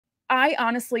I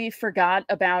honestly forgot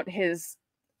about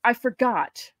I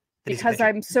forgot because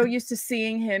I'm so used to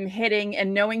seeing him hitting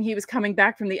and knowing he was coming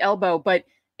back from the elbow. But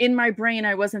in my brain,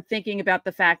 I wasn't thinking about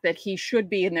the fact that he should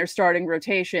be in their starting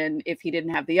rotation if he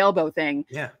didn't have the elbow thing.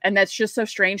 Yeah. And that's just so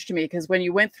strange to me because when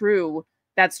you went through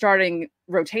that starting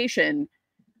rotation,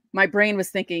 my brain was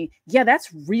thinking, yeah,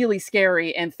 that's really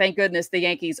scary. And thank goodness the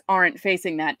Yankees aren't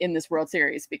facing that in this World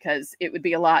Series because it would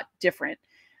be a lot different.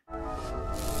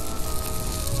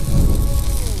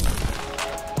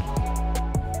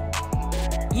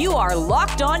 You are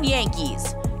Locked On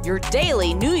Yankees, your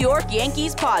daily New York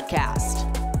Yankees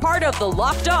podcast. Part of the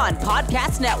Locked On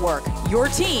Podcast Network, your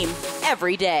team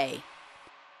every day.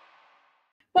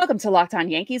 Welcome to Locked On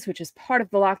Yankees, which is part of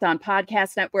the Locked On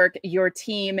Podcast Network, your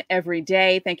team every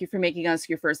day. Thank you for making us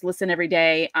your first listen every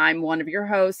day. I'm one of your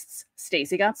hosts,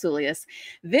 Stacey Gotsoulias.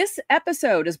 This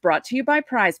episode is brought to you by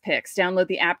PrizePicks. Download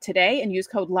the app today and use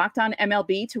code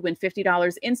LOCKEDONMLB to win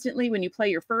 $50 instantly when you play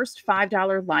your first $5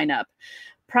 lineup.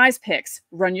 PrizePicks,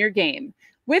 run your game.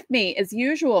 With me, as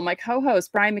usual, my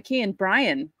co-host, Brian McKeon.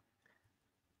 Brian,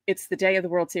 it's the day of the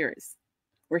World Series.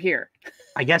 We're here.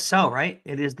 I guess so, right?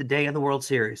 It is the day of the World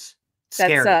Series.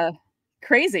 Scary. That's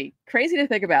crazy to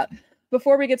think about.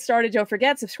 Before we get started, don't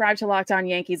forget, subscribe to Locked On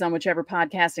Yankees on whichever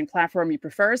podcasting platform you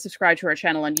prefer. Subscribe to our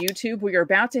channel on YouTube. We are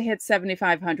about to hit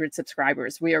 7,500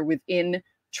 subscribers. We are within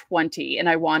 20, and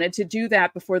I wanted to do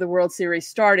that before the World Series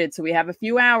started, so we have a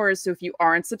few hours. So if you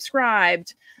aren't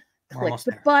subscribed, click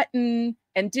the button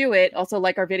and do it. Also,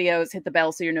 like our videos, hit the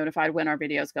bell so you're notified when our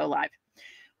videos go live.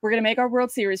 We're going to make our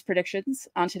World Series predictions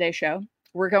on today's show.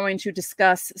 We're going to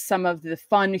discuss some of the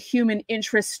fun human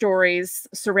interest stories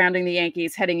surrounding the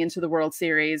Yankees heading into the World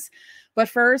Series. But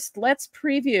first, let's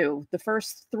preview the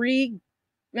first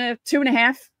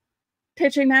 2.5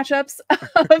 pitching matchups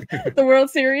of the World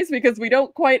Series, because we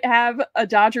don't quite have a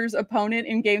Dodgers opponent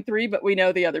in Game 3, but we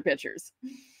know the other pitchers.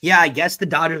 Yeah, I guess the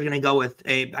Dodgers are going to go with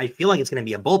I feel like it's going to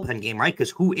be a bullpen game, right? Because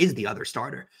who is the other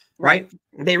starter, right?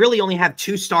 They really only have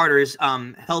two starters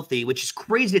healthy, which is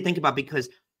crazy to think about because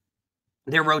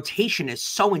their rotation is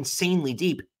so insanely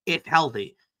deep if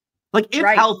healthy. Like, if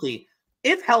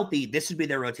healthy, this would be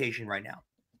their rotation right now.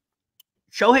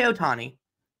 Shohei Ohtani,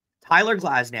 Tyler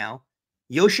Glasnow,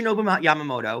 Yoshinobu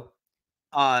Yamamoto,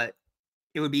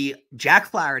 it would be Jack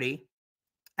Flaherty,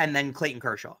 and then Clayton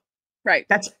Kershaw. Right.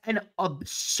 That's an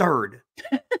absurd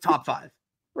top five.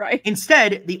 Right.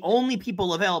 Instead, the only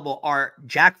people available are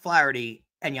Jack Flaherty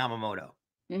and Yamamoto,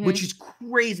 which is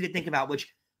crazy to think about, which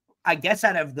I guess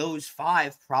out of those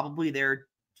five, probably they're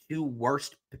two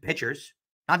worst pitchers.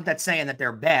 Not that that's saying that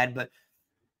they're bad, but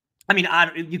I mean,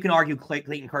 you can argue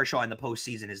Clayton Kershaw in the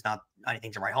postseason is not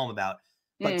anything to write home about.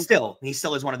 But still, he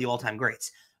still is one of the all-time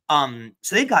greats.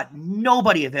 So they've got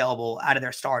nobody available out of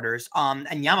their starters. And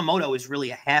Yamamoto is really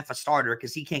a half a starter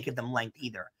because he can't give them length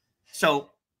either.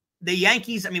 So the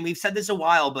Yankees, I mean, we've said this a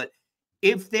while, but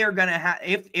if they're going to have,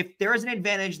 if there is an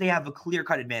advantage, they have a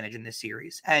clear-cut advantage in this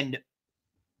series. And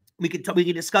we could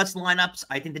discuss lineups.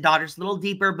 I think the Dodgers a little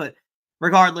deeper, but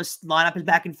regardless, lineup is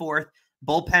back and forth.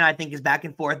 Bullpen, I think, is back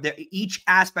and forth. Each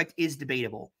aspect is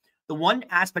debatable. The one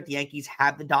aspect the Yankees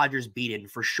have the Dodgers beaten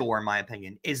for sure, in my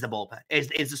opinion, is the bullpen, is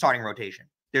the starting rotation.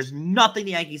 There's nothing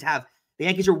the Yankees have. The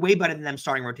Yankees are way better than them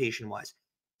starting rotation-wise.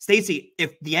 Stacey,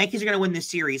 if the Yankees are going to win this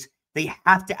series, they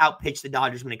have to outpitch the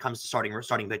Dodgers when it comes to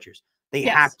starting pitchers. They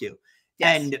have to.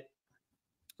 Yes. And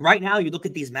right now, you look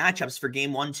at these matchups for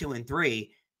Game 1, 2, and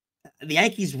 3, the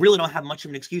Yankees really don't have much of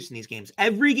an excuse in these games.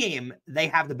 Every game, they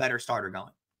have the better starter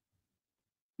going.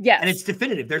 Yes. And it's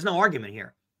definitive. There's no argument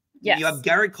here. Yes. You have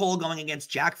Garrett Cole going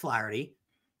against Jack Flaherty.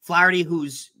 Flaherty,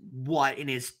 who's in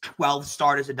his 12th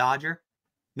start as a Dodger,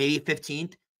 maybe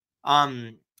 15th.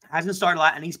 Hasn't started a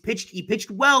lot, and he pitched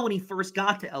well when he first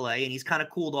got to LA, and he's kind of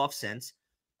cooled off since.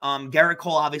 Garrett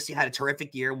Cole obviously had a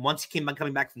terrific year once he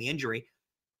coming back from the injury.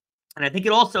 And I think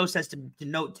it also says to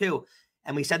note too,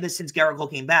 and we said this since Garrett Cole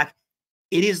came back,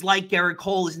 it is like Garrett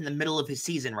Cole is in the middle of his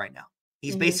season right now.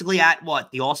 He's basically at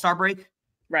the All-Star break.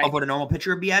 Right. Of what a normal pitcher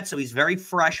would be at. So he's very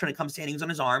fresh when it comes to innings on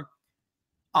his arm.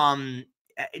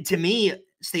 To me,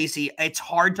 Stacey, it's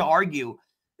hard to argue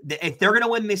that if they're going to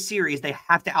win this series, they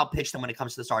have to outpitch them when it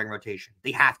comes to the starting rotation.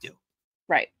 They have to.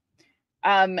 Right.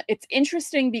 It's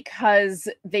interesting because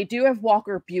they do have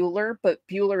Walker Buehler, but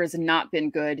Buehler has not been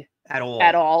good at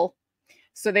all.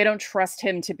 So they don't trust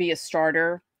him to be a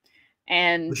starter.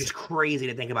 And which is crazy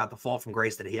to think about the fall from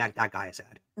grace that guy has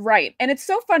had. Right. And it's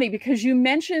so funny because you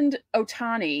mentioned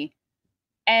Ohtani,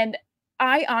 and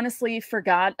I honestly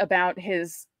forgot about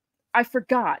because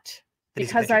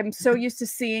I'm so used to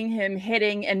seeing him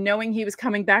hitting and knowing he was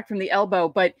coming back from the elbow.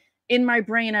 But in my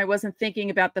brain, I wasn't thinking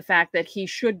about the fact that he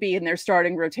should be in their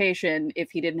starting rotation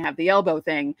if he didn't have the elbow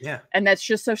thing. Yeah. And that's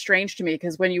just so strange to me,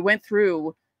 because when you went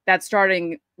through that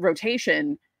starting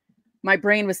rotation, my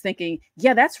brain was thinking,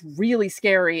 yeah, that's really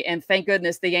scary. And thank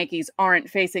goodness the Yankees aren't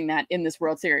facing that in this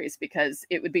World Series, because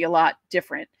it would be a lot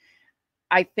different.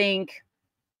 I think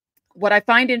what I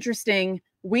find interesting,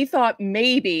 we thought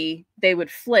maybe they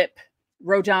would flip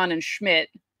Rodon and Schmidt.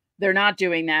 They're not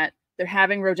doing that. They're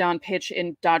having Rodon pitch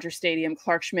in Dodger Stadium.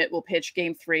 Clark Schmidt will pitch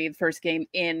game 3, the first game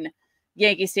in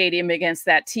Yankee Stadium against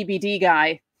that TBD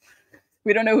guy.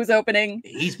 We don't know who's opening.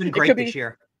 He's been great this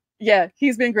year. Yeah,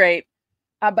 he's been great.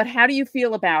 But how do you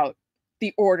feel about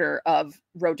the order of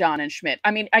Rodon and Schmidt?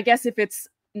 I mean, I guess if it's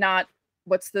not,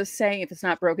 what's the saying? If it's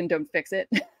not broken, don't fix it.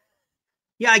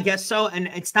 Yeah, I guess so. And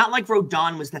it's not like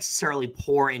Rodon was necessarily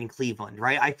poor in Cleveland,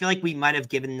 right? I feel like we might have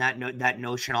given that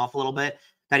notion off a little bit,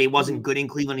 that he wasn't good in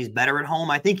Cleveland. He's better at home.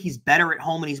 I think he's better at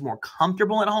home and he's more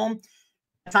comfortable at home.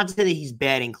 That's not to say that he's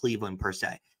bad in Cleveland per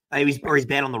se, or he's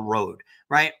bad on the road,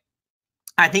 right?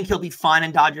 I think he'll be fine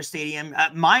in Dodger Stadium.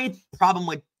 My problem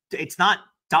with it's not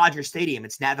Dodger Stadium,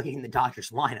 it's navigating the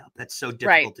Dodgers lineup. That's so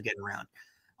difficult to get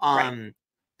around.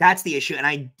 That's the issue. And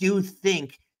I do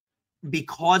think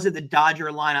because of the Dodger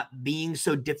lineup being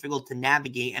so difficult to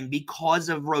navigate, and because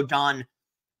of Rodon,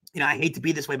 I hate to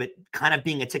be this way, but kind of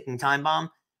being a ticking time bomb,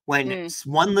 when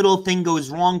one little thing goes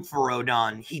wrong for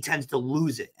Rodon, he tends to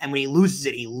lose it. And when he loses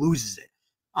it, he loses it.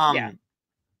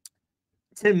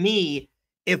 To me,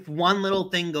 if one little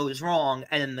thing goes wrong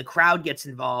and then the crowd gets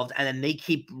involved and then they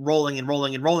keep rolling and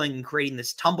rolling and rolling and creating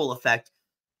this tumble effect,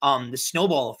 the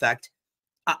snowball effect,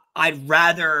 I'd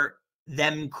rather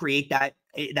them create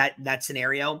that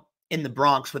scenario in the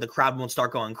Bronx where the crowd won't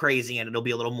start going crazy and it'll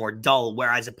be a little more dull.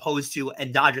 Whereas opposed to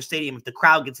in Dodger Stadium, if the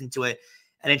crowd gets into it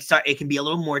and it can be a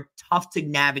little more tough to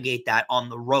navigate that on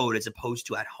the road as opposed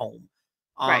to at home.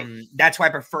 That's why I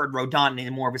preferred Rodon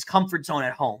in more of his comfort zone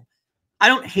at home. I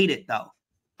don't hate it though.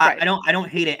 I don't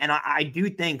hate it. And I do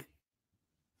think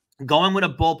going with a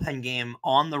bullpen game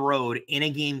on the road in a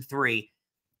game 3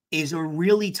 is a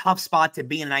really tough spot to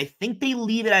be in. And I think they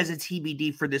leave it as a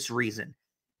TBD for this reason.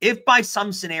 If by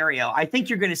some scenario, I think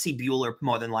you're going to see Buehler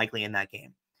more than likely in that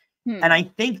game. And I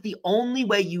think the only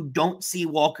way you don't see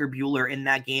Walker Buehler in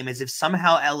that game is if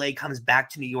somehow LA comes back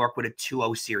to New York with a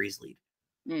 2-0 series lead.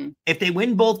 If they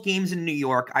win both games in New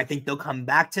York, I think they'll come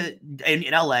back in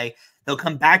LA. They'll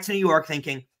come back to New York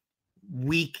thinking,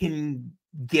 we can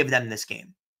give them this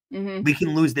game. We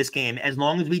can lose this game. As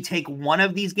long as we take one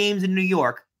of these games in New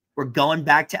York, we're going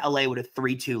back to LA with a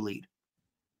 3-2 lead.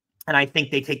 And I think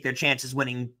they take their chances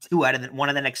winning one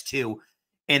of the next 2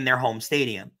 in their home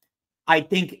stadium. I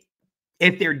think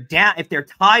if they're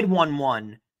tied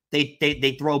 1-1,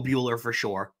 they throw Buehler for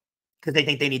sure, because they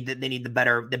think they need the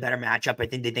better matchup. I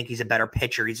think they think he's a better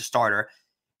pitcher. He's a starter.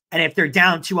 And if they're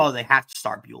down 2-0, they have to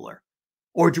start Buehler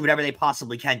or do whatever they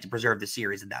possibly can to preserve the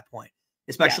series at that point,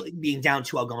 especially being down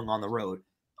 2-0 going on the road.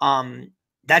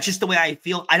 That's just the way I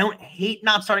feel. I don't hate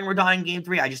not starting Rodon in game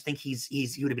 3. I just think he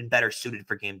would have been better suited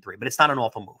for game 3, but it's not an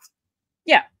awful move.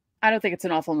 Yeah, I don't think it's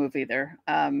an awful move either.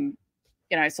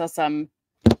 I saw some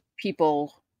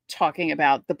people talking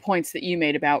about the points that you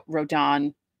made about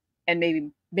Rodon, and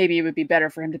maybe it would be better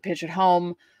for him to pitch at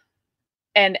home.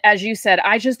 And as you said,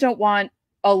 I just don't want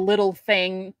a little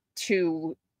thing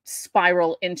to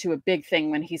spiral into a big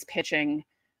thing when he's pitching.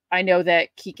 I know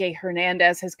that Kike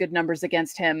Hernandez has good numbers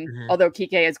against him, although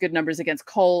Kike has good numbers against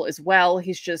Cole as well.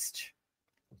 He's just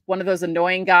one of those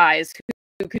annoying guys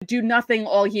who could do nothing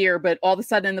all year, but all of a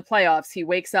sudden in the playoffs, he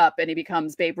wakes up and he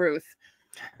becomes Babe Ruth.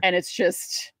 And it's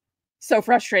just so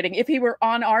frustrating. If he were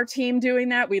on our team doing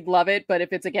that, we'd love it. But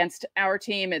if it's against our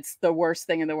team, it's the worst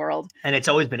thing in the world. And it's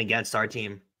always been against our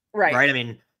team. Right. I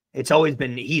mean, he's always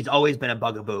been a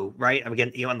bugaboo, right?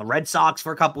 Again, on the Red Sox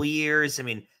for a couple of years. I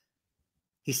mean,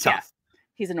 he's tough. Yeah,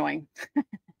 he's annoying.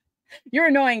 You're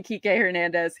annoying, Kike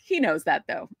Hernandez. He knows that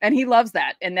though. And he loves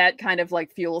that. And that kind of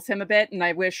fuels him a bit. And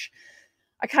I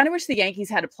kind of wish the Yankees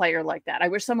had a player like that. I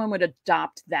wish someone would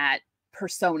adopt that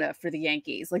persona for the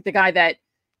Yankees. Like the guy that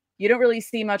you don't really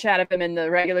see much out of him in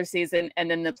the regular season, and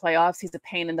then the playoffs, he's a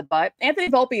pain in the butt. Anthony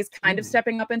Volpe is kind of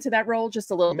stepping up into that role just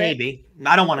a little bit. Maybe.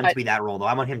 I don't want him to be that role, though.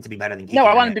 I want him to be better than Kike. No,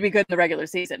 I want him to be good in the regular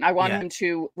season. I want him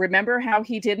to remember how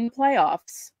he did in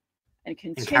playoffs and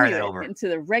continue it into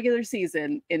the regular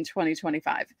season in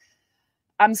 2025.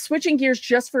 I'm switching gears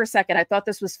just for a second. I thought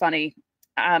this was funny.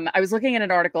 I was looking at an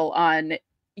article on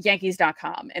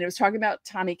Yankees.com, and it was talking about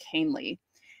Tommy Kahnle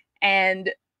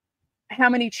and how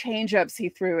many changeups he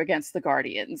threw against the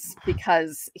Guardians,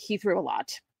 because he threw a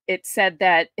lot it said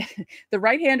that the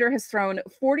right-hander has thrown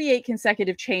 48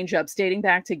 consecutive changeups dating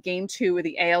back to Game 2 of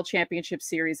the AL Championship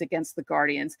Series against the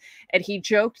Guardians. And he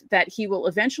joked that he will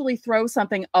eventually throw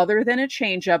something other than a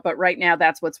changeup, but right now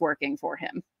that's what's working for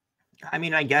him. I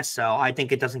mean, I guess so. I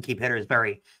think it doesn't keep hitters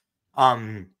very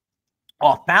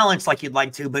off balance like you'd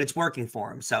like to, but it's working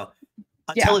for him. So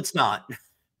until it's not.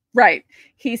 Right.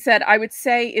 He said, I would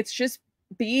say it's just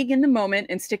being in the moment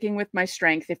and sticking with my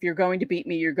strength. If you're going to beat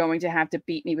me, you're going to have to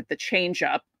beat me with the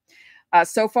changeup.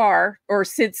 So far, or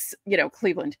since,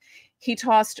 Cleveland, he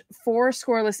tossed 4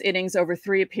 scoreless innings over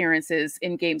 3 appearances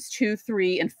in games 2,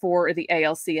 3, and 4 of the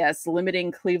ALCS,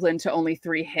 limiting Cleveland to only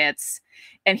 3 hits.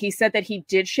 And he said that he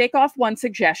did shake off one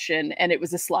suggestion, and it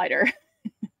was a slider.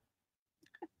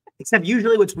 Except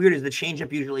usually what's weird is the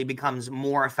changeup usually becomes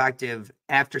more effective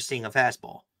after seeing a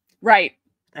fastball. Right.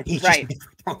 And he's just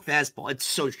throwing fastball. It's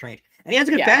so strange. And he has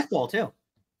a good fastball, too.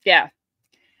 Yeah.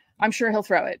 I'm sure he'll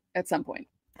throw it at some point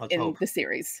in the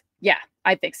series. Yeah,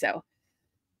 I think so.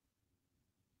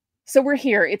 So we're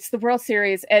here. It's the World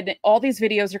Series, and all these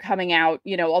videos are coming out,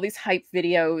 all these hype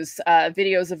videos,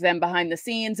 videos of them behind the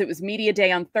scenes. It was media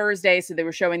day on Thursday, so they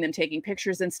were showing them taking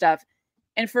pictures and stuff.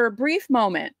 And for a brief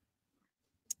moment,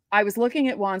 I was looking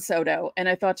at Juan Soto, and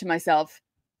I thought to myself,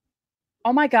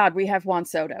 oh my God, we have Juan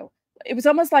Soto. It was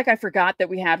almost like I forgot that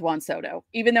we had Juan Soto,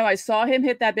 even though I saw him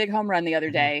hit that big home run the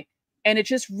other day. And it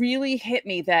just really hit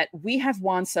me that we have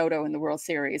Juan Soto in the World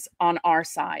Series on our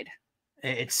side.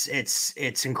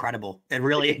 It's incredible. It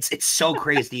really, it's so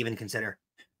crazy to even consider.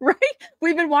 Right?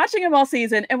 We've been watching him all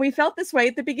season, and we felt this way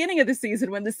at the beginning of the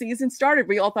season. When the season started,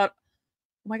 we all thought,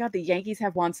 oh my God, the Yankees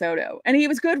have Juan Soto. And he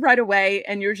was good right away.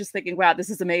 And you're just thinking, wow, this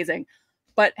is amazing.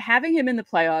 But having him in the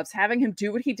playoffs, having him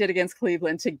do what he did against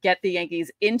Cleveland to get the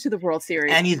Yankees into the World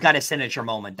Series. And he's got a signature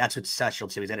moment. That's what's special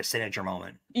too. He's got a signature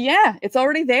moment. Yeah, it's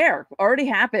already there. Already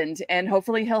happened. And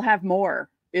hopefully he'll have more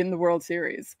in the World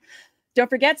Series. Don't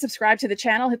forget, subscribe to the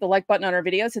channel, hit the like button on our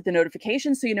videos, hit the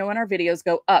notifications so you know when our videos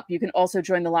go up. You can also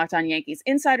join the Locked On Yankees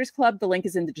Insiders Club. The link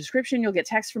is in the description. You'll get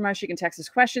texts from us. You can text us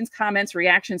questions, comments,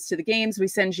 reactions to the games. We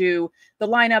send you the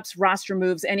lineups, roster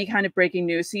moves, any kind of breaking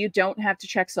news so you don't have to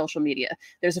check social media.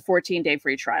 There's a 14-day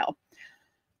free trial.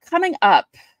 Coming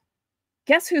up,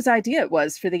 guess whose idea it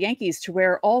was for the Yankees to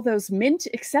wear all those mint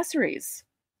accessories?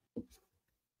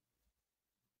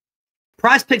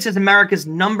 PrizePicks is America's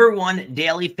 #1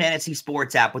 daily fantasy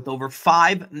sports app with over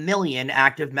 5 million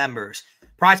active members.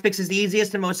 PrizePicks is the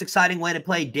easiest and most exciting way to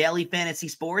play daily fantasy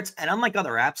sports, and unlike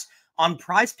other apps, on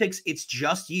PrizePicks, it's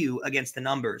just you against the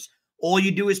numbers. All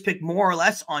you do is pick more or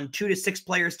less on 2 to 6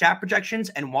 players' stat projections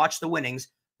and watch the winnings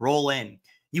roll in.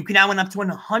 You can now win up to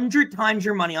 100 times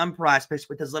your money on PrizePicks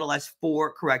with as little as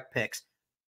 4 correct picks.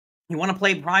 You want to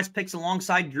play PrizePicks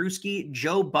alongside Drewski,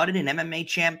 Joe Budden, and MMA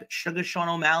champ Sugar Sean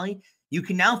O'Malley? You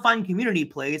can now find community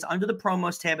plays under the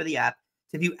promos tab of the app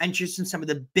to view entries in some of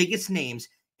the biggest names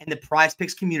in the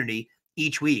PrizePicks community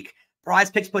each week.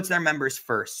 PrizePicks puts their members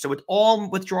first. So with all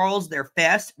withdrawals, they're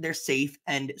fast, they're safe,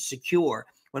 and secure.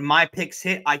 When my picks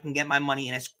hit, I can get my money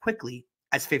in as quickly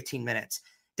as 15 minutes.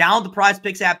 Download the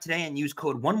PrizePicks app today and use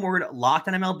code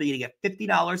LOCKEDONMLB to get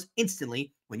 $50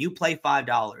 instantly when you play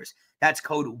 $5. That's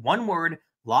code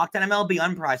LOCKEDONMLB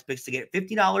on PrizePicks to get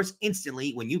 $50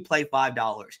 instantly when you play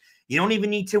 $5. You don't even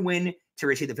need to win to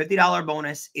receive the $50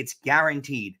 bonus. It's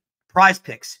guaranteed.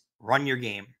 PrizePicks, run your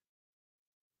game.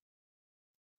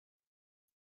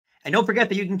 And don't forget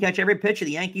that you can catch every pitch of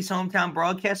the Yankees hometown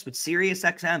broadcast with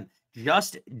SiriusXM.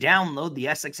 Just download the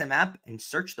SXM app and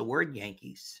search the word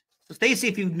Yankees. So, Stacey,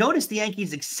 if you've noticed the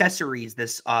Yankees accessories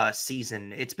this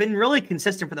season, it's been really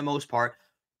consistent for the most part.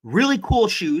 Really cool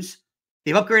shoes.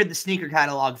 They've upgraded the sneaker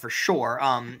catalog for sure,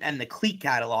 and the cleat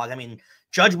catalog. I mean,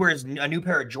 Judge wears a new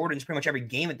pair of Jordans pretty much every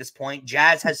game at this point.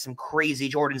 Jazz has some crazy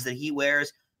Jordans that he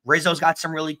wears. Rizzo's got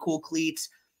some really cool cleats.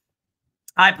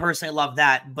 I personally love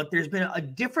that, but there's been a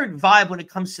different vibe when it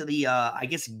comes to the, I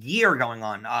guess, gear going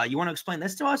on. You want to explain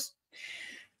this to us?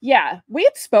 Yeah, we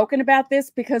had spoken about this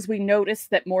because we noticed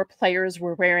that more players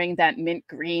were wearing that mint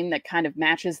green that kind of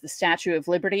matches the Statue of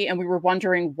Liberty, and we were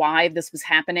wondering why this was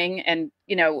happening, and,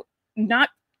 not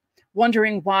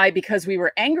wondering why because we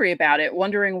were angry about it,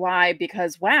 wondering why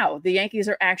because, wow, the Yankees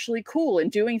are actually cool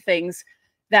and doing things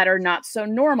that are not so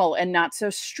normal and not so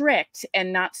strict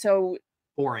and not so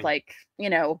boring,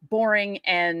 boring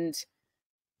and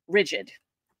rigid,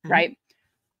 right?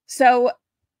 So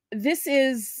this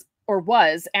is, or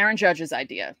was, Aaron Judge's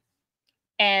idea.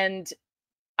 And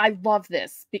I love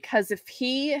this because if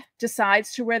he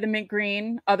decides to wear the mint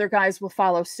green, other guys will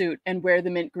follow suit and wear the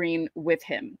mint green with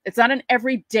him. It's not an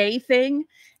everyday thing,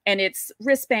 and it's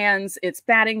wristbands, it's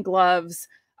batting gloves,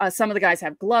 Some of the guys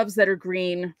have gloves that are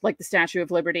green, like the Statue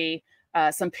of Liberty.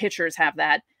 Some pitchers have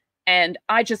that. And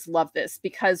I just love this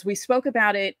because we spoke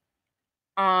about it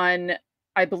on,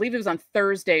 I believe it was on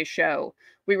Thursday's show.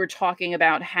 We were talking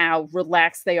about how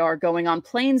relaxed they are going on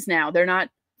planes now. They're not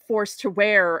forced to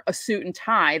wear a suit and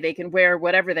tie. They can wear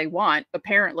whatever they want,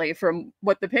 apparently, from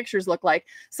what the pictures look like.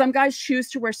 Some guys choose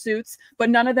to wear suits, but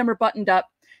none of them are buttoned up.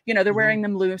 You know, they're wearing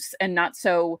them loose and not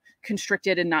so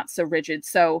constricted and not so rigid.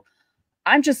 So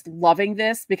I'm just loving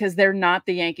this because they're not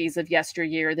the Yankees of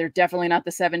yesteryear. They're definitely not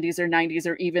the 70s or 90s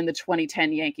or even the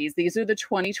 2010 Yankees. These are the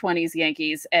 2020s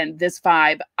Yankees, and this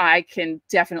vibe, I can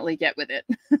definitely get with it.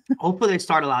 Hopefully they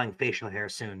start allowing facial hair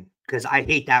soon because I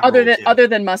hate that other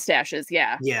than mustaches,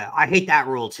 yeah. Yeah, I hate that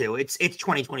rule too. It's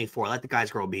 2024. Let the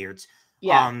guys grow beards.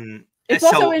 Yeah. It's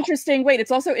also interesting. Wait,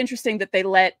 it's also interesting that they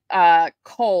let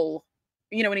Cole,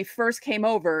 you know, when he first came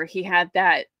over, he had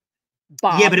that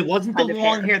bob. Yeah, but it wasn't the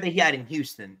long hair that he had in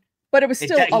Houston. But it was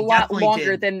still a lot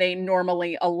longer than they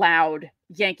normally allowed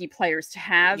Yankee players to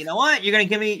have. You know what? You're gonna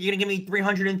give me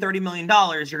 $330 million.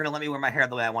 You're gonna let me wear my hair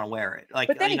the way I want to wear it. Like,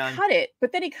 but then he cut it.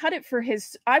 But then he cut it for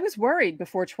his. I was worried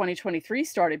before 2023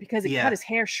 started because he cut his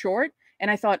hair short, and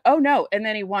I thought, oh no. And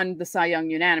then he won the Cy Young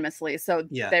unanimously. So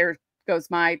there goes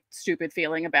my stupid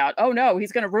feeling about, oh no,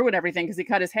 he's gonna ruin everything because he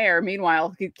cut his hair.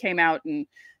 Meanwhile, he came out and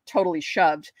totally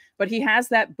shoved. But he has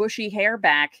that bushy hair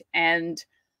back, and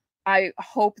I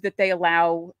hope that they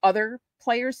allow other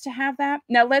players to have that.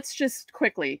 Now, let's just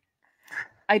quickly.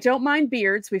 I don't mind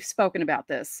beards. We've spoken about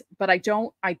this, but I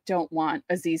don't want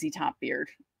a ZZ Top beard.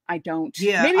 I don't.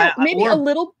 Yeah, maybe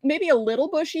a little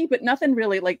bushy, but nothing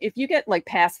really. Like if you get like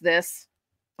past this,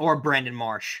 or Brandon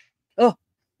Marsh. Oh,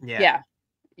 yeah.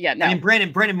 No. I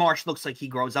mean, Brandon Marsh looks like he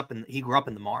grew up in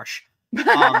the marsh.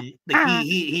 Like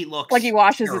he looks like he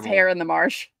washes terrible. His hair in the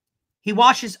marsh. He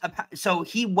washes, so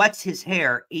he wets his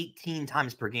hair 18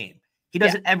 times per game. He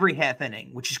does it every half inning,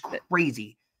 which is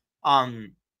crazy.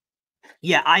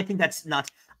 Yeah, I think that's nuts.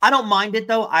 I don't mind it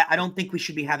though. I don't think we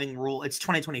should be having It's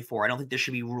 2024. I don't think there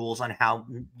should be rules on how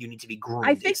you need to be groomed.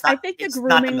 I think the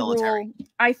grooming rule.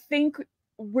 I think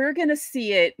we're gonna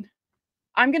see it.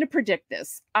 I'm gonna predict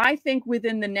this. I think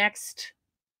within the next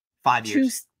 5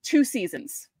 years, two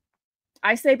seasons.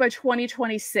 I say by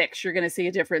 2026, you're gonna see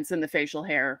a difference in the facial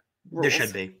hair rules. There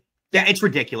should be. Yeah, it's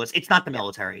ridiculous. It's not the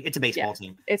military. It's a baseball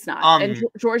team. It's not. And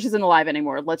George isn't alive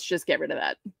anymore. Let's just get rid of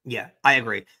that. Yeah, I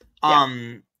agree.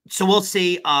 So we'll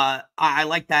see. I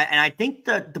like that. And I think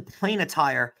the plain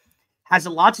attire has a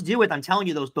lot to do with, I'm telling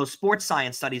you, those sports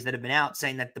science studies that have been out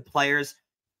saying that the players,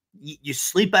 you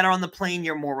sleep better on the plane,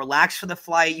 you're more relaxed for the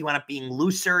flight, you end up being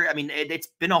looser. I mean, it's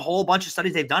been a whole bunch of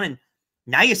studies they've done, and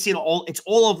now you see it's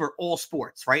all over all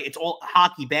sports, right? It's all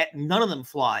hockey, none of them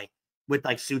fly with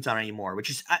like suits on anymore, which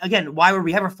is, again, why were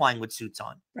we ever flying with suits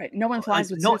on? Right. No one flies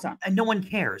with suits on. And no one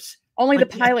cares. Only the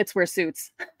pilots wear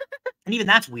suits. And even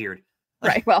that's weird.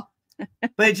 Right. Well,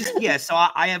 but it just, so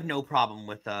I have no problem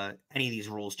with any of these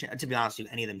rules, to be honest with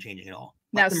you, any of them changing at all.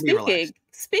 Now,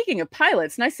 speaking of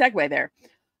pilots, nice segue there.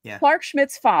 Yeah. Clark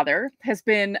Schmidt's father has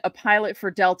been a pilot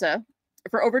for Delta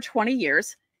for over 20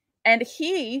 years. And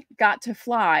he got to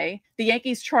fly. The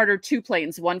Yankees chartered 2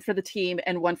 planes, one for the team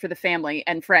and one for the family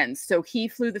and friends. So he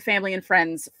flew the family and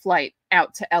friends flight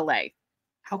out to LA.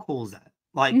 How cool is that?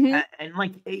 Like, and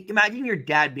like, imagine your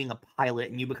dad being a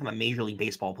pilot and you become a Major League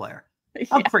Baseball player.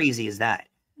 How crazy is that?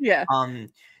 Yeah.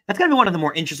 That's gotta be one of the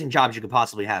more interesting jobs you could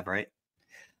possibly have, right?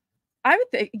 I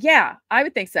would think, I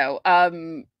would think so.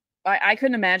 I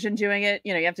couldn't imagine doing it.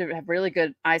 You know, you have to have really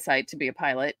good eyesight to be a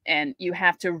pilot, and you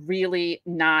have to really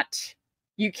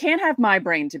you can't have my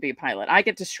brain to be a pilot. I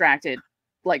get distracted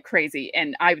like crazy,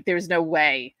 and there's no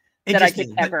way that I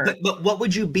could ever. But what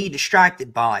would you be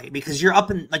distracted by? Because you're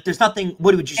up in, like, there's nothing,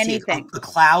 what would you see? A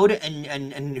cloud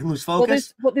and lose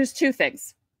focus? Well, there's 2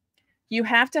 things. You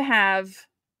have to have,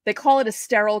 they call it a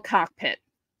sterile cockpit.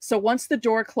 So once the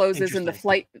door closes and the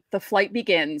flight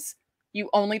begins, you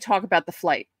only talk about the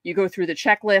flight. You go through the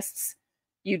checklists.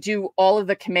 You do all of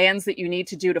the commands that you need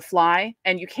to do to fly,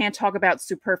 and you can't talk about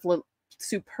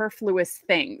superfluous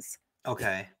things.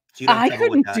 Okay. So I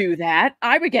couldn't do that.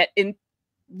 I would get in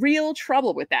real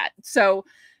trouble with that. So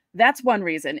that's one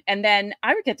reason. And then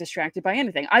I would get distracted by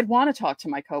anything. I'd want to talk to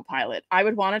my co-pilot. I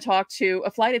would want to talk to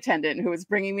a flight attendant who is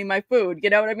bringing me my food. You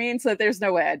know what I mean? So there's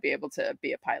no way I'd be able to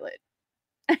be a pilot.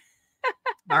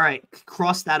 All right,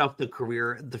 cross that off the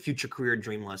future career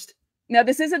dream list. Now,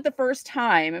 this isn't the first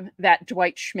time that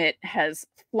Dwight Schmidt has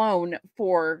flown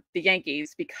for the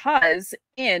Yankees, because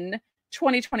in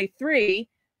 2023,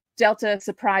 Delta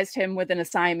surprised him with an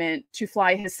assignment to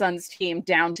fly his son's team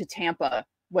down to Tampa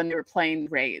when they were playing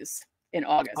Rays in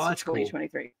August of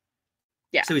 2023. Cool.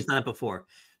 Yeah. So he's done it before.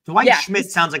 Dwight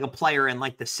Schmidt sounds like a player in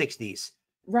like the 60s.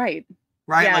 Right.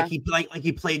 Right? Yeah. Like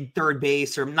he played third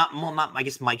base or not I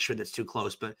guess Mike Schmidt, that's too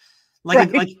close, but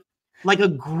like a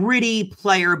gritty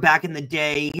player back in the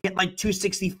day. He hit like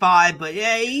 265, but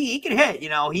yeah, he could hit,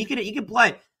 he could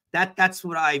play. That's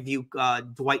what I view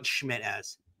Dwight Schmidt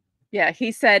as. Yeah,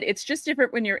 he said, it's just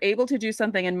different when you're able to do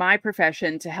something in my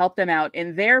profession to help them out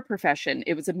in their profession.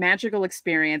 It was a magical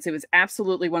experience. It was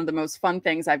absolutely one of the most fun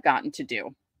things I've gotten to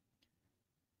do.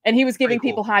 And he was giving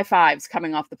people high fives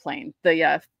coming off the plane.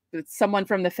 Someone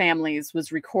from the families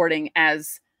was recording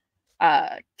as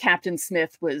Captain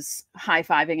Smith was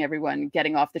high-fiving everyone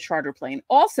getting off the charter plane.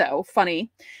 Also, funny,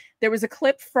 there was a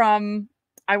clip from,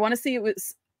 I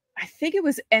think it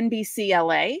was NBC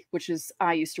LA, which is,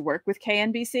 I used to work with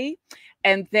KNBC,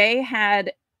 and they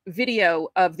had video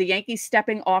of the Yankees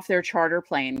stepping off their charter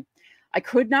plane. I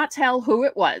could not tell who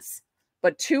it was,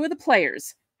 but two of the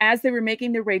players, as they were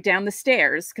making their way down the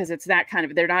stairs, because it's that kind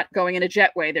of, they're not going in a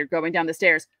jetway, they're going down the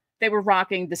stairs, they were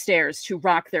rocking the stairs to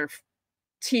rock their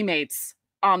teammates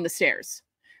on the stairs.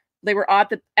 They were at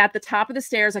the top of the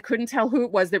stairs. I couldn't tell who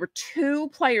it was. There were two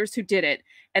players who did it,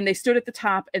 and they stood at the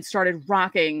top and started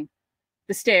rocking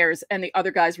the stairs, and the other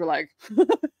guys were like,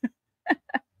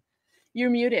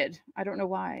 you're muted. I don't know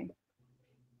why.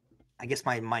 I guess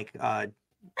my mic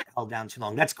held down too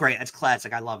long. That's great. That's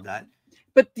classic. I love that.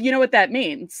 But you know what that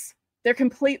means? They're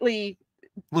completely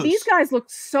loose. These guys look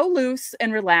so loose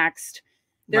and relaxed.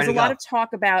 There's a lot of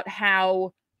talk about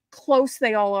how close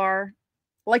they all are.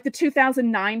 Like the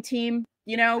 2009 team,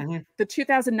 the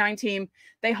 2009 team,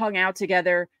 they hung out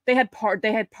together. They had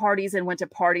parties and went to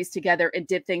parties together and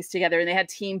did things together, and they had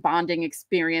team bonding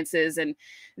experiences. And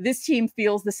this team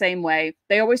feels the same way.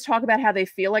 They always talk about how they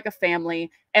feel like a family.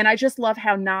 And I just love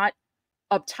how not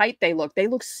uptight they look. They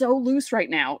look so loose right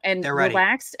now and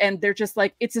relaxed, and they're just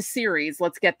like, it's a series.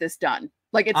 Let's get this done.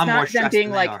 Like, it's not them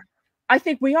being like, I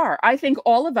think we are. I think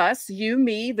all of us, you,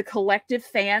 me, the collective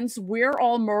fans, we're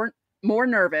all more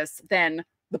nervous than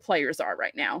the players are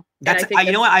right now.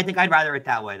 You know what? I think I'd rather it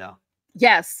that way, though.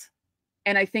 Yes.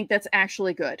 And I think that's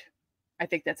actually good.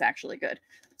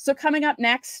 So coming up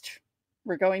next,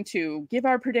 we're going to give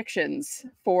our predictions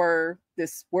for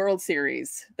this World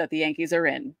Series that the Yankees are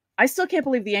in. I still can't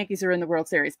believe the Yankees are in the World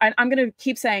Series. I'm going to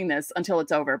keep saying this until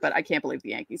it's over, but I can't believe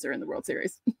the Yankees are in the World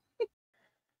Series.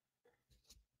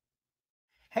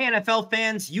 Hey, NFL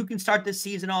fans, you can start this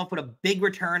season off with a big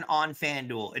return on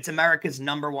FanDuel. It's America's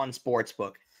 #1 sports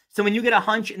book. So when you get a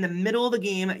hunch in the middle of the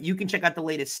game, you can check out the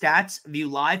latest stats, view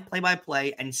live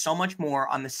play-by-play, and so much more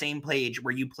on the same page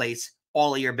where you place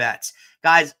all of your bets.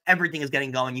 Guys, everything is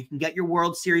getting going. You can get your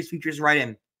World Series futures right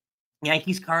in.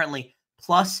 Yankees currently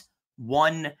plus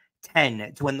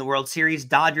 110 to win the World Series.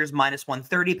 Dodgers minus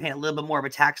 130, paying a little bit more of a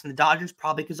tax than the Dodgers,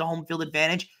 probably because of home field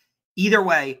advantage. Either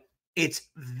way, it's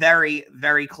very,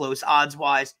 very close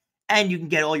odds-wise, and you can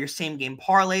get all your same-game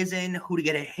parlays in, who to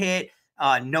get a hit,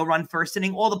 no run first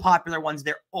inning, all the popular ones.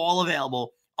 They're all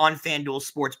available on FanDuel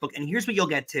Sportsbook, and here's what you'll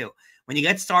get, too. When you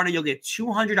get started, you'll get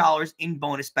 $200 in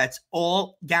bonus bets,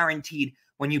 all guaranteed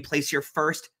when you place your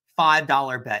first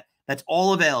 $5 bet. That's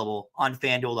all available on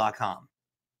FanDuel.com.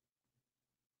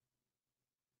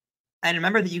 And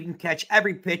remember that you can catch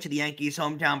every pitch of the Yankees'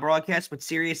 hometown broadcast with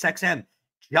SiriusXM.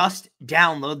 Just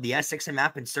download the SXM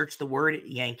app and search the word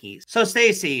Yankees. So,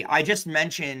 Stacey, I just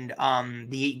mentioned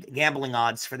the gambling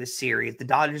odds for this series. The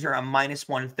Dodgers are a minus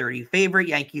 130 favorite.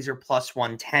 Yankees are plus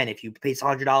 110. If you place a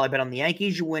 $100 bet on the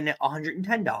Yankees, you win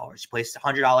 $110. You place a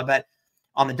 $100 bet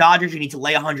on the Dodgers, you need to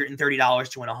lay $130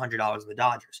 to win $100 on the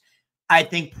Dodgers. I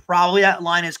think probably that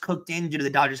line is cooked in due to the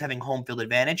Dodgers having home field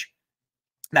advantage.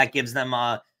 That gives them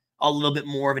a little bit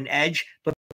more of an edge.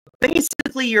 But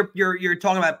basically, you're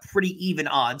talking about pretty even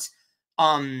odds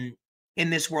in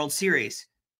this World Series.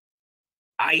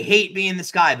 I hate being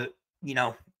this guy, but,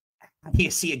 how do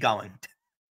you see it going?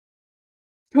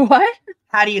 What?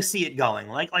 How do you see it going?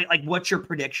 Like, what's your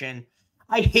prediction?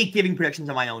 I hate giving predictions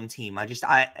on my own team.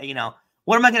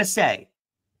 What am I going to say?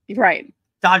 Right.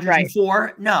 Dodgers in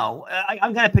 4? No,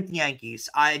 I'm going to pick the Yankees.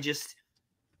 I'm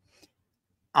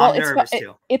nervous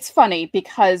too. It's funny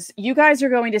because you guys are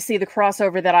going to see the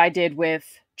crossover that I did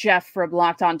with Jeff from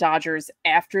Locked On Dodgers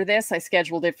after this. I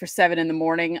scheduled it for 7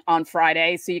 a.m. on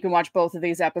Friday, so you can watch both of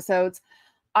these episodes.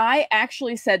 I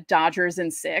actually said Dodgers in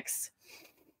 6.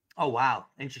 Oh, wow.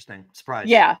 Interesting. Surprise.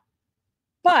 Yeah.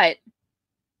 But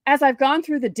as I've gone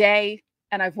through the day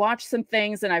and I've watched some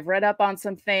things and I've read up on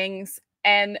some things,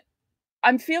 and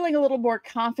I'm feeling a little more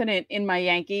confident in my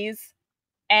Yankees,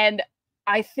 and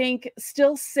I think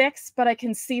still 6, but I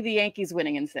can see the Yankees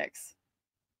winning in 6.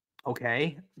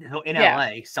 Okay. So in Yeah.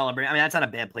 LA, celebrate. I mean, that's not a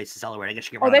bad place to celebrate. I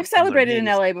guess you can. Oh, they've celebrated in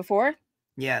LA before.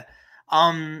 Yeah.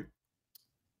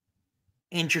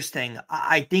 Interesting.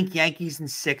 I think Yankees in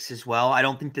 6 as well. I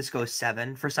don't think this goes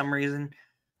 7 for some reason.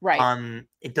 Right.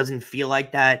 It doesn't feel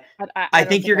like that. I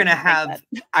think you're gonna have.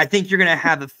 I think you're gonna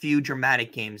have a few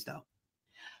dramatic games though.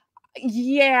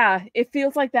 Yeah, it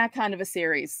feels like that kind of a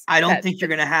series. I don't think you're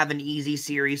gonna have an easy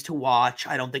series to watch.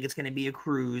 I don't think it's gonna be a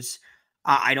cruise.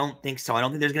 I don't think so. I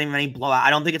don't think there's gonna be any blowout. I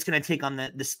don't think it's gonna take on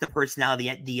the personality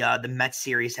the Mets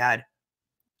series had.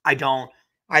 I don't.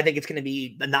 I think it's gonna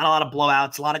be not a lot of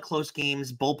blowouts, a lot of close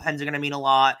games. Bullpens are gonna mean a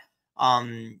lot.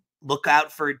 Look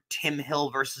out for Tim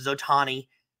Hill versus Ohtani.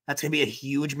 That's gonna be a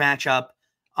huge matchup.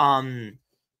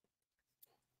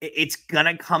 It's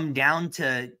gonna come down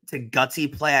to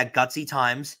gutsy play at gutsy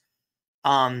times,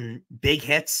 big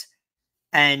hits,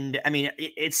 and I mean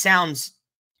it sounds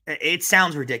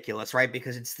ridiculous, right?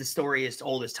 Because it's the story is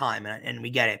old as time, and we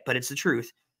get it, but it's the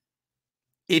truth.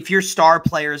 If your star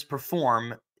players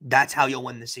perform, that's how you'll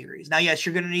win the series. Now, yes,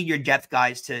 you're gonna need your depth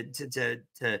guys to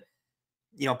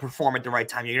perform at the right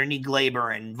time. You're gonna need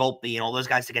Gleyber and Volpe and all those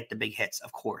guys to get the big hits,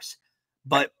 of course,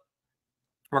 but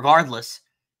regardless.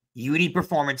 You need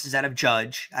performances out of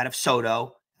Judge, out of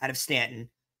Soto, out of Stanton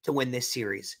to win this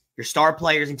series. Your star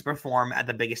players need to perform at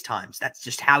the biggest times. That's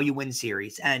just how you win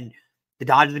series. And the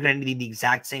Dodgers are going to need the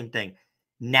exact same thing.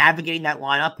 Navigating that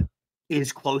lineup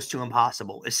is close to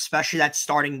impossible, especially that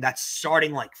starting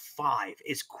like 5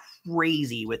 is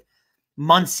crazy with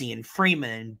Muncy and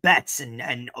Freeman and Betts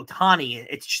and Ohtani.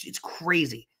 It's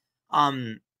crazy.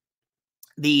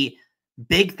 The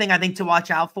big thing I think to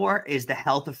watch out for is the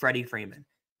health of Freddie Freeman.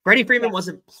 Freddie Freeman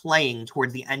wasn't playing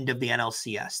towards the end of the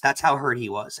NLCS. That's how hurt he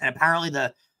was. And apparently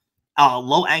the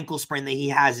low ankle sprain that he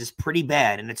has is pretty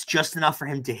bad, and it's just enough for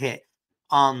him to hit.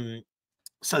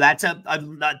 So that's a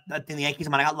thing the Yankees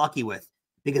might have got lucky with.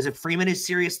 Because if Freeman is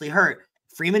seriously hurt,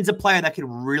 Freeman's a player that could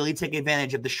really take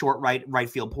advantage of the short right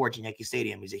field porch in Yankee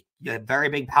Stadium. He's a very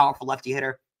big, powerful lefty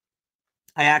hitter.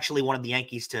 I actually wanted the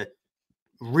Yankees to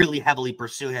really heavily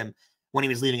pursue him when he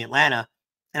was leaving Atlanta.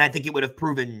 And I think it would have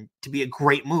proven to be a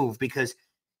great move because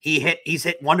he's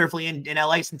hit wonderfully in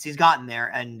LA since he's gotten there,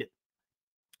 and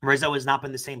Rizzo has not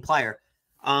been the same player.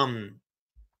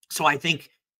 So I think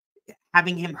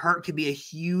having him hurt could be a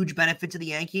huge benefit to the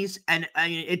Yankees. And I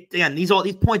mean, these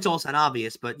points all sound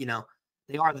obvious, but they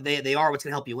are what's going to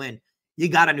help you win. You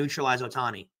got to neutralize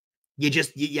Ohtani.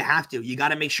 You have to. You got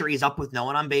to make sure he's up with no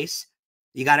one on base.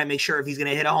 You got to make sure if he's going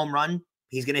to hit a home run,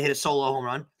 he's going to hit a solo home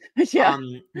run. Yeah.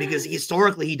 Because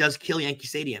historically, he does kill Yankee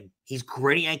Stadium. He's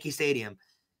great at Yankee Stadium.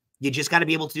 You just got to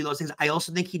be able to do those things. I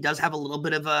also think he does have a little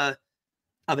bit of a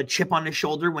chip on his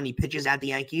shoulder when he pitches at the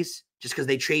Yankees, just because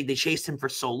they chased him for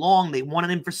so long. They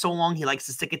wanted him for so long. He likes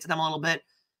to stick it to them a little bit.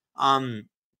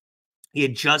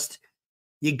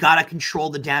 You got to control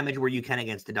the damage where you can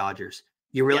against the Dodgers.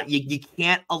 You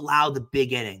can't allow the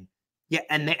big inning. Yeah,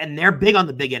 and they're big on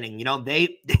the big inning.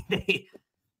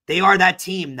 They are that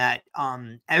team that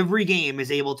every game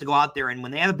is able to go out there, and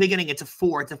when they have a big inning, it's a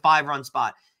 5-run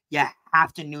spot. You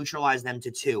have to neutralize them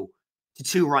to two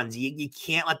runs. You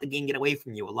can't let the game get away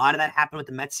from you. A lot of that happened with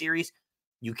the Mets series.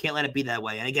 You can't let it be that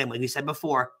way. And again, like we said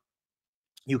before,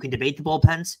 you can debate the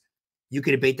bullpens. You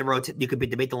can debate you could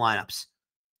debate the lineups.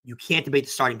 You can't debate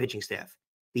the starting pitching staff.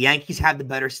 The Yankees have the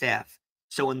better staff.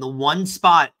 So in the one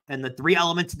spot, and the 3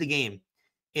 elements of the game,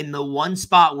 in the one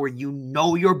spot where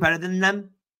you're better than them,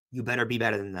 you better be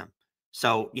better than them.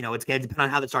 So, it's going to depend on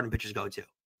how the starting pitchers go too.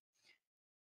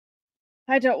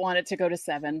 I don't want it to go to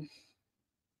 7.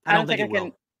 I don't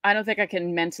think I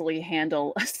can mentally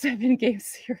handle a 7-game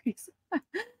series.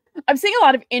 I'm seeing a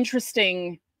lot of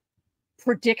interesting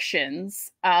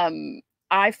predictions.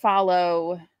 I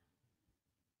follow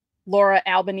Laura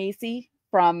Albanese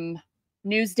from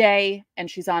Newsday,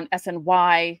 and she's on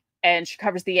SNY, and she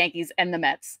covers the Yankees and the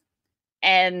Mets.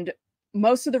 And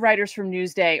most of the writers from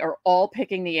Newsday are all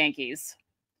picking the Yankees.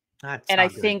 I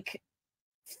think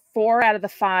 4 out of the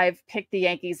 5 picked the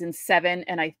Yankees in 7,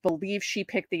 and I believe she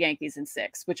picked the Yankees in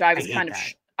 6, which I was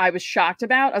I was shocked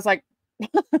about. I was like,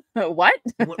 what?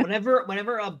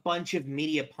 Whenever a bunch of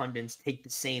media pundits take the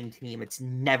same team, it's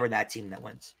never that team that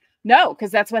wins. No, because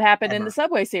that's what happened in the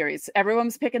Subway Series. Everyone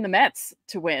was picking the Mets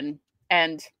to win,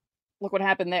 and look what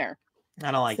happened there.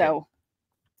 I don't like it.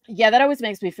 Yeah, that always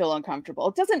makes me feel uncomfortable.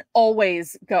 It doesn't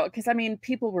always go, because I mean,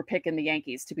 people were picking the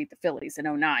Yankees to beat the Phillies in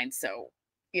 2009, so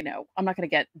I'm not going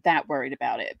to get that worried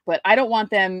about it. But I don't want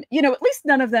them, at least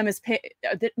none of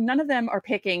them are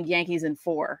picking Yankees in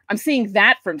 4. I'm seeing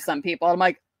that from some people. I'm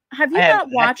like, have you not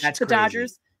watched the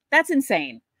Dodgers? That's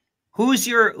insane. Who's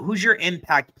your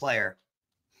impact player?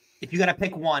 If you got to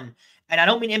pick one, and I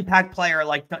don't mean impact player,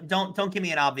 like don't give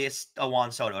me an obvious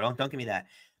Juan Soto. Don't give me that.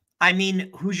 I mean,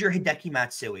 who's your Hideki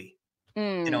Matsui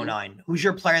in 09? Who's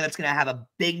your player that's going to have a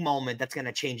big moment that's going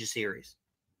to change a series?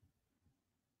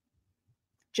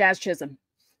 Jazz Chisholm.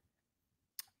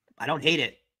 I don't hate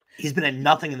it. He's been a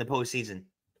nothing in the postseason.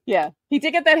 Yeah, he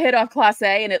did get that hit off Class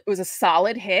A, and it was a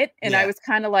solid hit. And I was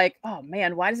kind of like, oh,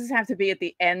 man, why does this have to be at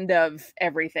the end of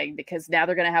everything? Because now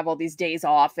they're going to have all these days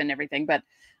off and everything. But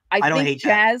I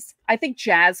think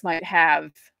Jazz might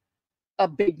have a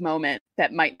big moment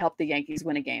that might help the Yankees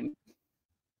win a game.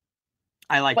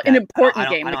 I like an important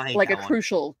game, like a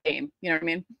crucial game. You know what I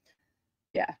mean?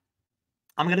 Yeah.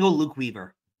 I'm going to go Luke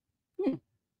Weaver.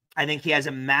 I think he has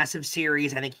a massive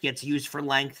series. I think he gets used for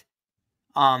length.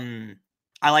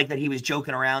 I like that he was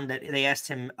joking around that they asked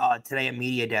him today at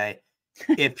Media Day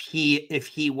if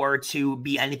he were to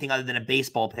be anything other than a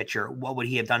baseball pitcher, what would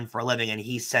he have done for a living? And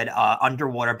he said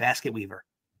underwater basket weaver.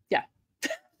 Yeah.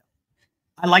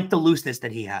 I like the looseness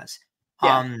that he has.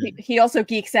 Yeah. He also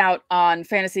geeks out on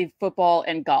fantasy football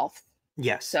and golf.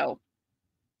 Yes. So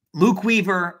Luke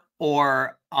Weaver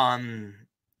or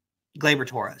Gleyber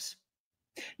Torres.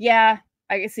 Yeah,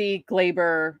 I can see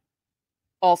Gleyber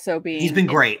also being... He's been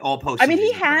great all postseason. I mean,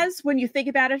 he has, when you think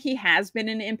about it, he has been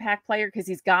an impact player because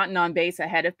he's gotten on base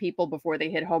ahead of people before they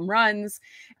hit home runs,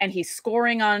 and he's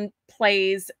scoring on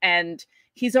plays, and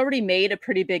he's already made a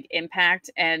pretty big impact.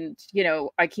 And, you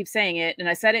know, I keep saying it, and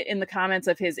I said it in the comments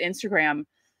of his Instagram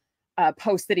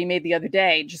post that he made the other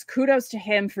day. Just kudos to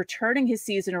him for turning his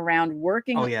season around,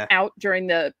 working out during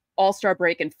the All-Star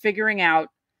break and figuring out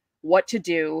what to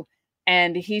do.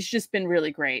 And he's just been really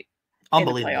great.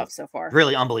 Unbelievable in the playoffs so far.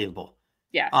 Really unbelievable.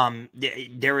 Yeah.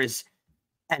 There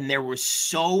was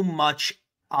so much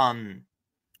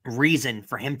reason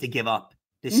for him to give up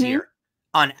this year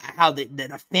on how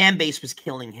the fan base was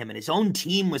killing him and his own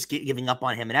team was giving up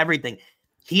on him and everything.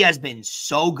 He has been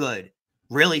so good,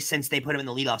 really, since they put him in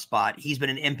the leadoff spot. He's been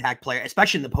an impact player,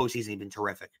 especially in the postseason. He's been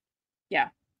terrific. Yeah.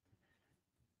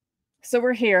 So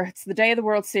we're here. It's the day of the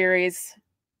World Series.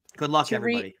 Good luck,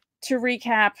 everybody. To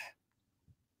recap,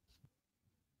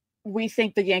 we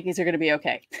think the Yankees are going to be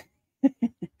okay.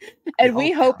 And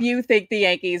we hope you think the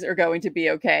Yankees are going to be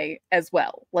okay as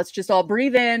well. Let's just all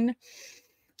breathe in,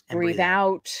 breathe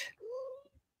out.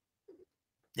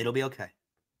 It'll be okay.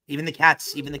 Even the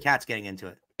cats getting into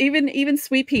it. Even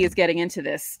Sweet Pea is getting into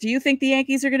this. Do you think the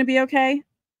Yankees are going to be okay?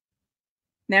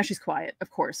 Now she's quiet,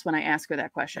 of course, when I ask her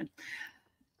that question.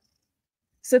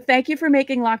 So thank you for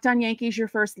making Locked On Yankees your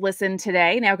first listen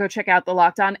today. Now go check out the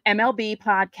Locked On MLB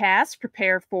podcast.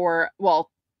 Prepare for, well,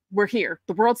 we're here.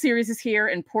 The World Series is here,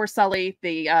 and poor Sully,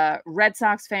 the Red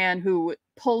Sox fan who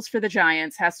pulls for the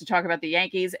Giants, has to talk about the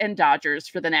Yankees and Dodgers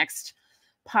for the next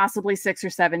possibly 6 or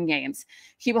 7 games.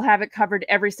 He will have it covered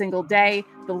every single day.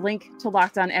 The link to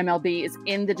Locked On MLB is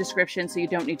in the description, so you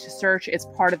don't need to search. It's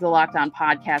part of the Locked On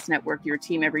Podcast Network, your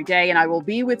team every day. And I will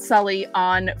be with Sully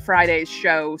on Friday's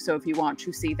show. So if you want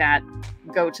to see that,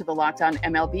 go to the Locked On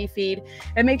MLB feed.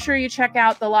 And make sure you check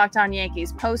out the Locked On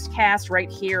Yankees postcast right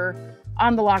here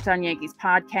on the Locked On Yankees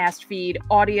podcast feed,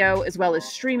 audio, as well as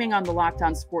streaming on the Locked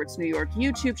On Sports New York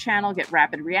YouTube channel. Get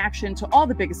rapid reaction to all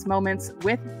the biggest moments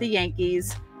with the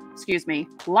Yankees,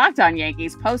 Locked On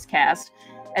Yankees postcast.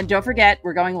 And don't forget,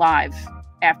 we're going live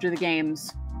after the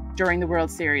games during the World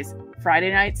Series.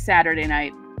 Friday night, Saturday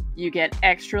night, you get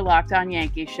extra Locked On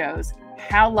Yankee shows.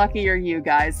 How lucky are you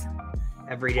guys?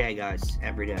 Every day, guys.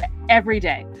 Every day. Every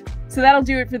day. So that'll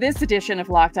do it for this edition of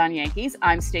Locked On Yankees.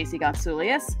 I'm Stacey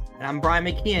Gotsoulias. And I'm Brian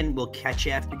McKeon. We'll catch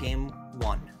you after game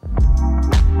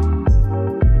 1.